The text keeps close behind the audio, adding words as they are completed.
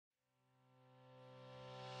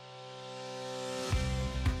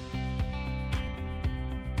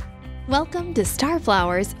Welcome to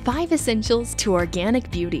Starflower's 5 Essentials to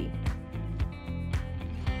Organic Beauty.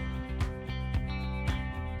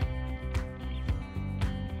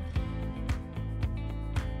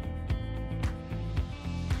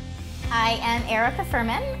 I am Erica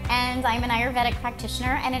Furman, and I'm an Ayurvedic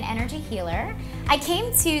practitioner and an energy healer. I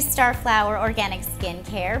came to Starflower Organic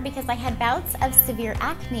Skincare because I had bouts of severe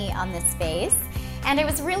acne on this face, and I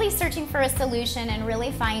was really searching for a solution and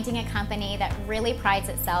really finding a company that really prides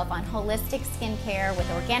itself on holistic skincare with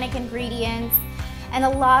organic ingredients. And a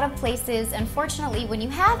lot of places, unfortunately, when you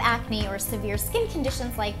have acne or severe skin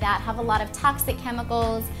conditions like that, have a lot of toxic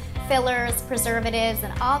chemicals, fillers, preservatives,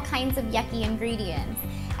 and all kinds of yucky ingredients.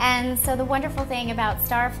 And so the wonderful thing about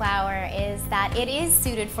Starflower is that it is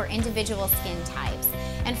suited for individual skin types.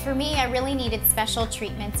 And for me, I really needed special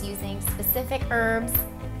treatments using specific herbs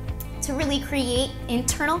to really create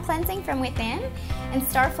internal cleansing from within. And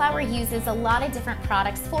Starflower uses a lot of different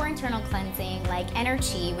products for internal cleansing, like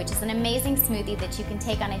Energy, which is an amazing smoothie that you can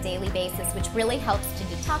take on a daily basis, which really helps to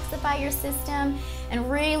detoxify your system and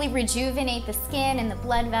really rejuvenate the skin and the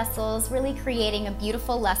blood vessels, really creating a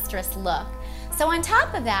beautiful, lustrous look. So on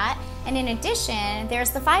top of that, and in addition, there's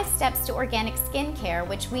the 5 steps to organic skincare,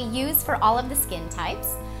 which we use for all of the skin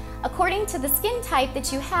types. According to the skin type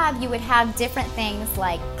that you would have different things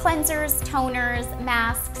like cleansers, toners,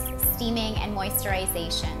 masks, steaming, and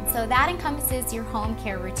moisturization. So that encompasses your home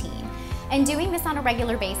care routine. And doing this on a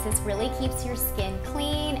regular basis really keeps your skin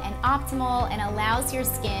clean and optimal and allows your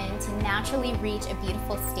skin to naturally reach a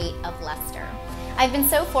beautiful state of luster. I've been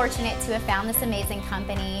so fortunate to have found this amazing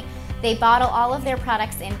company. They bottle all of their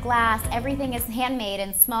products in glass. Everything is handmade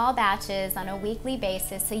in small batches on a weekly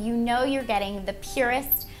basis, so you know you're getting the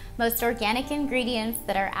purest, most organic ingredients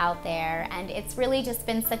that are out there. And it's really just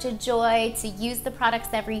been such a joy to use the products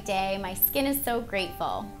every day. My skin is so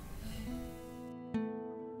grateful.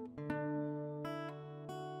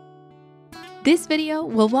 This video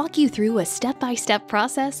will walk you through a step-by-step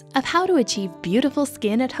process of how to achieve beautiful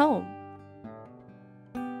skin at home.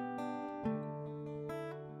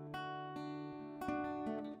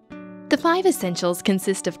 The 5 essentials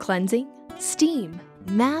consist of cleansing, steam,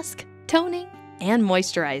 mask, toning, and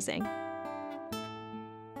moisturizing.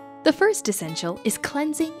 The first essential is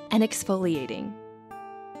cleansing and exfoliating.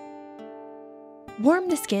 Warm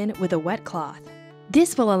the skin with a wet cloth.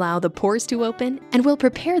 This will allow the pores to open and will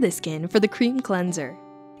prepare the skin for the cream cleanser.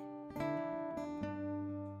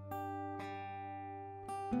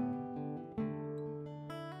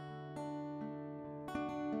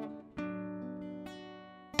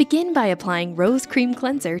 Begin by applying rose cream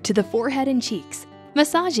cleanser to the forehead and cheeks,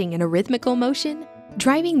 massaging in a rhythmical motion,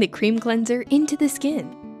 driving the cream cleanser into the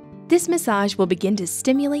skin. This massage will begin to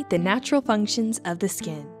stimulate the natural functions of the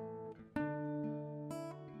skin.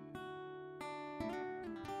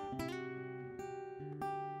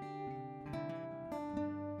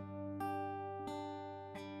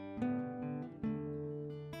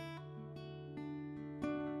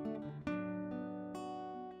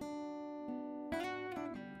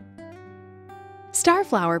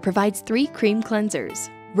 Starflower provides 3 cream cleansers: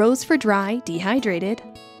 rose for dry, dehydrated,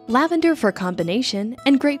 lavender for combination,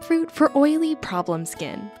 and grapefruit for oily, problem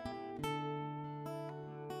skin.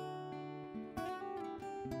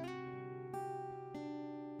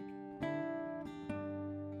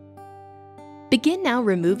 Begin now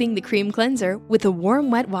removing the cream cleanser with a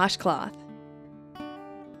warm, wet washcloth.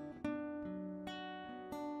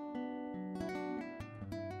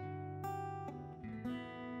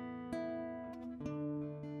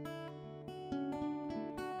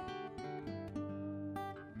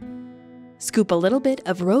 Scoop a little bit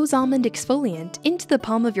of rose almond exfoliant into the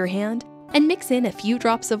palm of your hand and mix in a few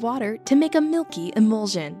drops of water to make a milky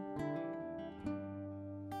emulsion.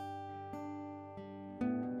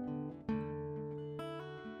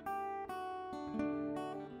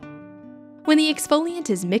 When the exfoliant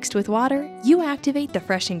is mixed with water, you activate the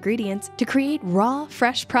fresh ingredients to create raw,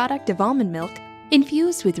 fresh product of almond milk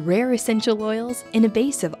infused with rare essential oils in a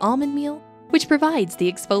base of almond meal, which provides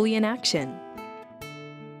the exfoliant action.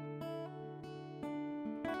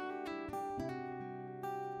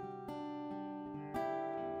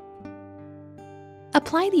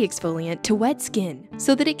 Apply the exfoliant to wet skin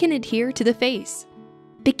so that it can adhere to the face.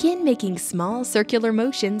 Begin making small circular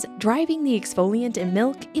motions, driving the exfoliant and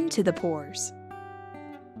milk into the pores.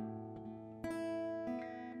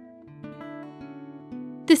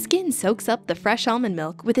 The skin soaks up the fresh almond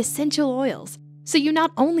milk with essential oils, so you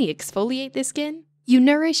not only exfoliate the skin, you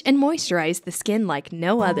nourish and moisturize the skin like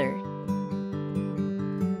no other.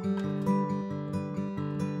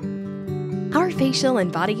 Our facial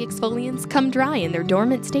and body exfoliants come dry in their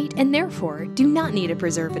dormant state and therefore do not need a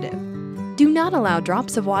preservative. Do not allow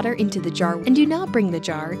drops of water into the jar and do not bring the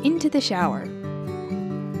jar into the shower.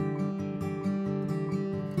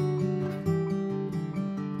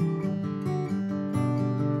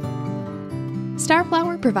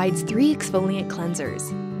 Starflower provides 3 exfoliant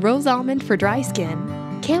cleansers: rose almond for dry skin,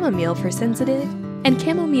 chamomile for sensitive, and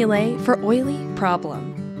chamomile for oily problem.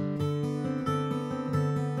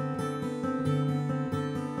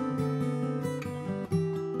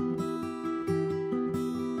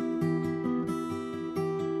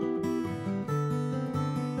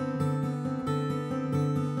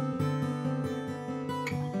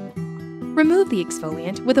 Remove the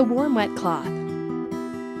exfoliant with a warm wet cloth.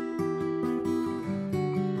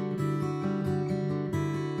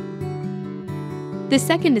 The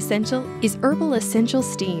second essential is Herbal Essential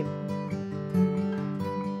Steam.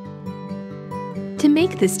 To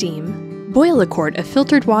make the steam, boil a quart of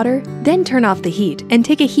filtered water, then turn off the heat and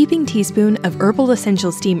take a heaping teaspoon of Herbal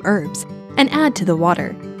Essential Steam herbs and add to the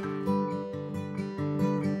water.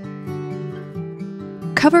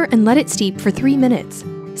 Cover and let it steep for 3 minutes.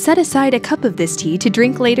 Set aside a cup of this tea to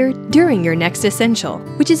drink later during your next essential,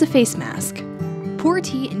 which is a face mask. Pour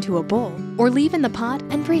tea into a bowl or leave in the pot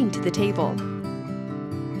and bring to the table.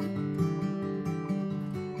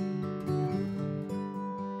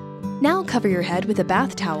 Now cover your head with a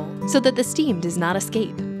bath towel so that the steam does not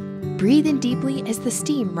escape. Breathe in deeply as the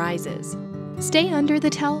steam rises. Stay under the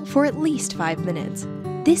towel for at least 5 minutes.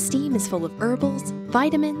 This steam is full of herbals,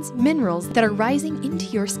 vitamins, minerals that are rising into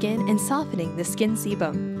your skin and softening the skin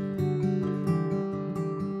sebum.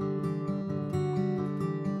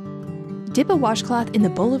 Dip a washcloth in the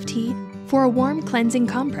bowl of tea for a warm cleansing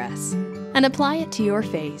compress and apply it to your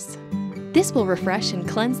face. This will refresh and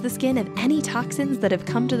cleanse the skin of any toxins that have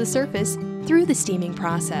come to the surface through the steaming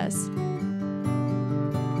process.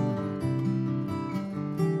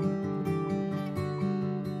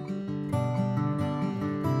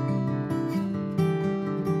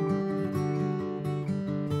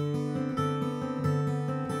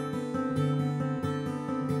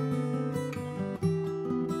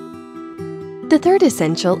 The third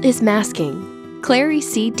essential is masking. Clary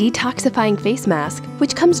C Detoxifying Face Mask,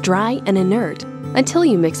 which comes dry and inert until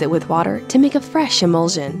you mix it with water to make a fresh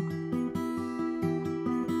emulsion.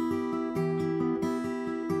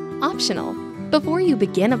 Optional. Before you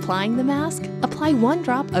begin applying the mask, apply 1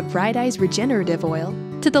 drop of Bright Eyes Regenerative Oil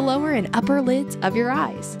to the lower and upper lids of your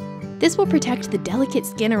eyes. This will protect the delicate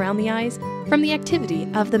skin around the eyes from the activity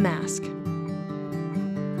of the mask.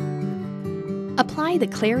 Apply the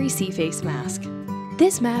Clary C Face Mask.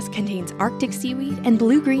 This mask contains Arctic seaweed and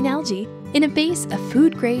blue-green algae in a base of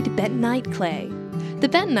food-grade bentonite clay. The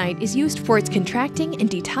bentonite is used for its contracting and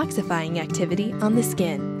detoxifying activity on the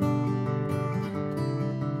skin.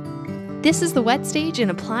 This is the wet stage in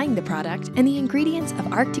applying the product, and the ingredients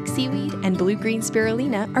of Arctic seaweed and blue-green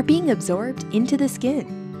spirulina are being absorbed into the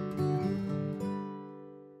skin.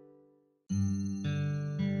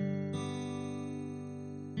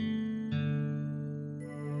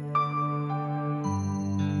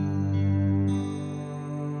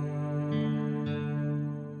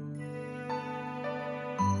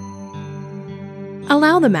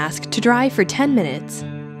 Allow the mask to dry for 10 minutes.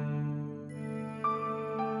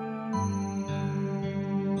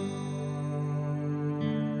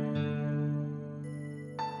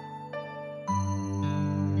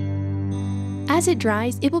 As it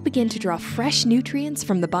dries, it will begin to draw fresh nutrients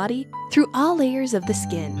from the body through all layers of the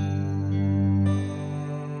skin.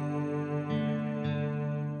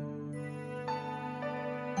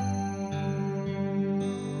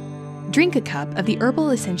 Drink a cup of the Herbal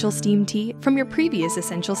Essential Steam Tea from your previous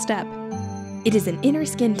essential step. It is an inner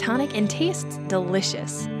skin tonic and tastes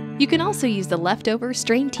delicious. You can also use the leftover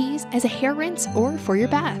strained teas as a hair rinse or for your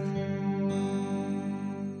bath.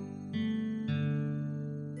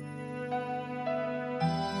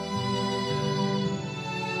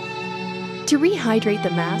 To rehydrate the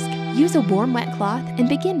mask, use a warm wet cloth and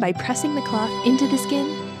begin by pressing the cloth into the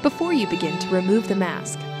skin before you begin to remove the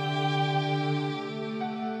mask.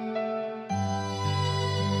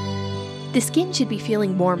 The skin should be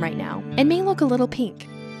feeling warm right now and may look a little pink.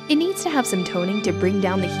 It needs to have some toning to bring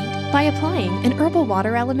down the heat by applying an herbal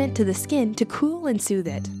water element to the skin to cool and soothe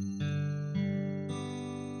it.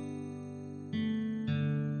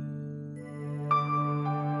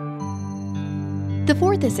 The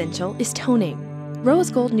fourth essential is toning.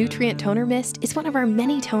 Rose Gold Nutrient Toner Mist is one of our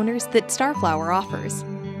many toners that Starflower offers.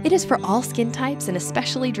 It is for all skin types and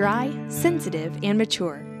especially dry, sensitive, and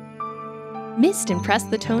mature. Mist and press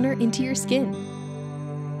the toner into your skin.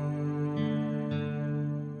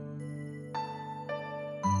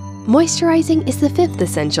 Moisturizing is the fifth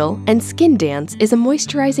essential, and Skin Dance is a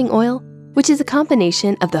moisturizing oil which which is a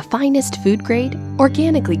combination of the finest food-grade,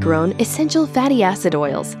 organically grown essential fatty acid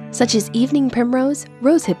oils such as evening primrose,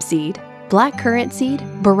 rosehip seed, black currant seed,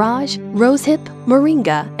 borage, rosehip,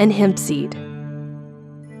 moringa, and hemp seed.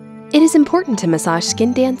 It is important to massage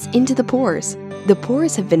Skin Dance into the pores. The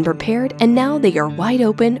pores have been prepared and now they are wide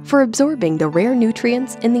open for absorbing the rare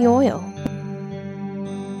nutrients in the oil.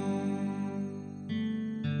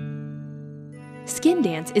 Skin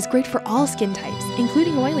Dance is great for all skin types,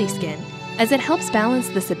 including oily skin, as it helps balance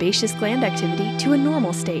the sebaceous gland activity to a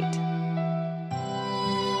normal state.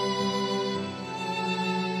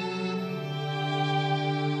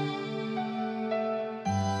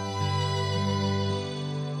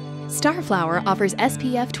 Starflower offers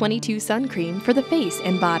SPF 22 sun cream for the face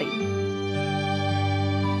and body.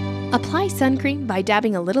 Apply sun cream by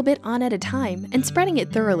dabbing a little bit on at a time and spreading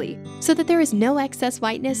it thoroughly so that there is no excess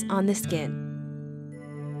whiteness on the skin.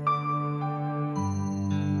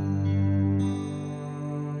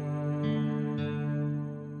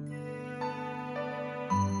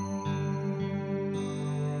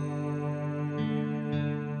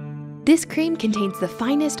 This cream contains the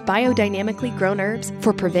finest biodynamically grown herbs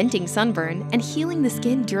for preventing sunburn and healing the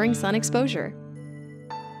skin during sun exposure.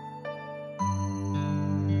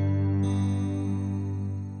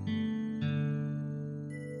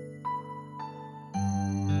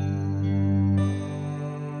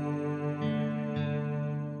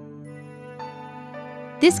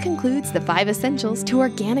 This concludes the 5 essentials to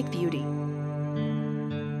organic beauty.